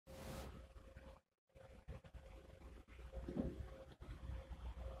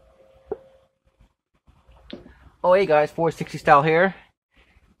Oh hey guys, 460 style here.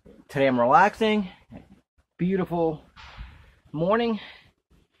 Today I'm relaxing. Beautiful morning.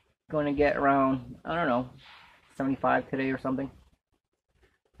 Going to get around, I don't know, 75 today or something.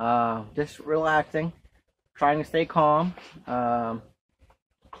 Just relaxing, trying to stay calm,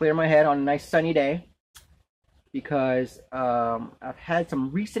 clear my head on a nice sunny day because I've had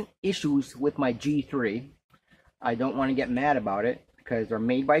some recent issues with my G3. I don't want to get mad about it because they're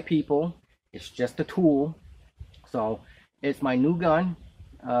made by people. It's just a tool. So it's my new gun,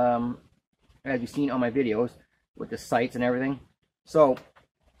 as you've seen on my videos with the sights and everything. So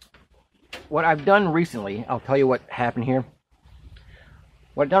what I've done recently, I'll tell you what happened here.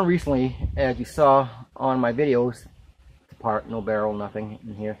 What I've done recently, as you saw on my videos, the part, no barrel, nothing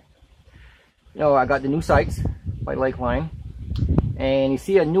in here. You know, I got the new sights by Lakeline, and you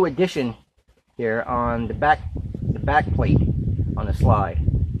see a new addition here on the back plate on the slide.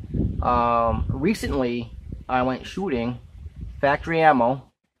 Recently I went shooting factory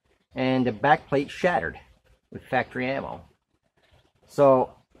ammo and the back plate shattered with factory ammo.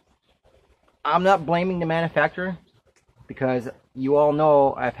 So I'm not blaming the manufacturer because you all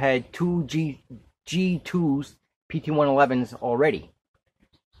know I've had two G2s PT111s already.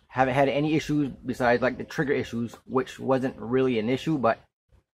 Haven't had any issues besides like the trigger issues, which wasn't really an issue,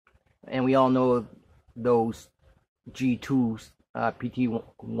 and we all know those G2s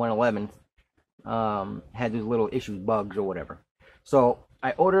PT111s had these little issues, bugs or whatever. So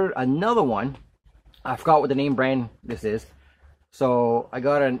I ordered another one. I forgot what the name brand this is. So I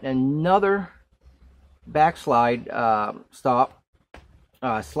got another backslide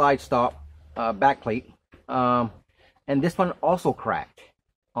slide stop backplate, and this one also cracked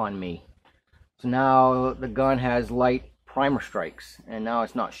on me. So now the gun has light primer strikes, and now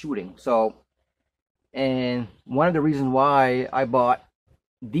it's not shooting. So, and one of the reasons why I bought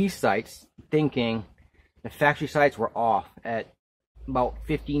these sights, thinking the factory sights were off at about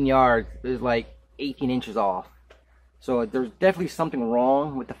 15 yards, it was like 18 inches off. So there's definitely something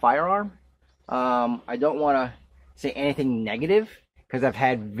wrong with the firearm. I don't want to say anything negative because I've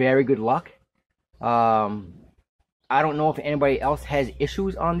had very good luck. I don't know if anybody else has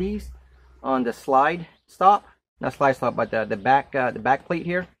issues on these, on the slide stop, not slide stop, but the back plate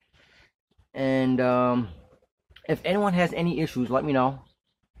here. And if anyone has any issues, let me know.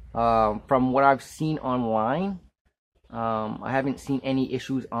 From what I've seen online, I haven't seen any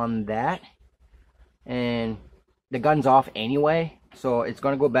issues on that, and the gun's off anyway, so it's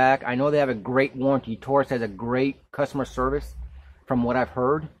gonna go back. I know they have a great warranty. Taurus has a great customer service from what I've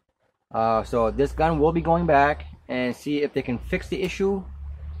heard. So this gun will be going back and see if they can fix the issue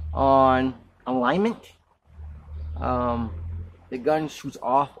on alignment. The gun shoots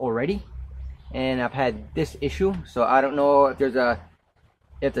off already, and I've had this issue, so I don't know if there's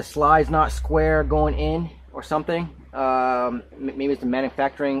if the slide's not square going in or something. Maybe it's the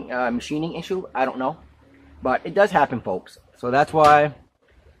manufacturing machining issue, I don't know, but it does happen, folks. So that's why,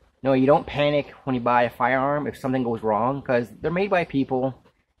 no, you don't panic when you buy a firearm if something goes wrong, because they're made by people,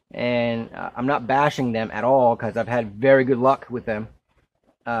 and I'm not bashing them at all because I've had very good luck with them,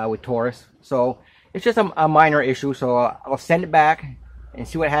 with Taurus. So it's just a minor issue, so I'll send it back and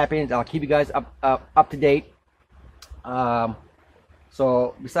see what happens. I'll keep you guys up to date.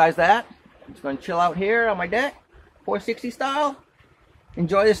 So besides that, I'm just going to chill out here on my deck, 460 style,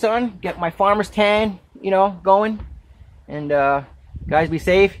 enjoy the sun, get my farmer's tan, you know, going. And guys, be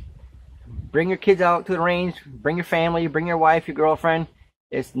safe. Bring your kids out to the range, bring your family, bring your wife, your girlfriend.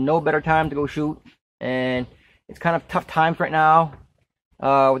 It's no better time to go shoot, and it's kind of tough times right now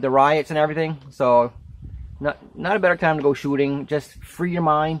with the riots and everything. So not a better time to go shooting. Just free your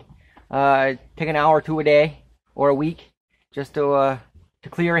mind. Take an hour or two a day or a week just to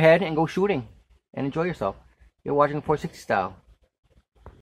clear your head and go shooting and enjoy yourself. You're watching 460 style.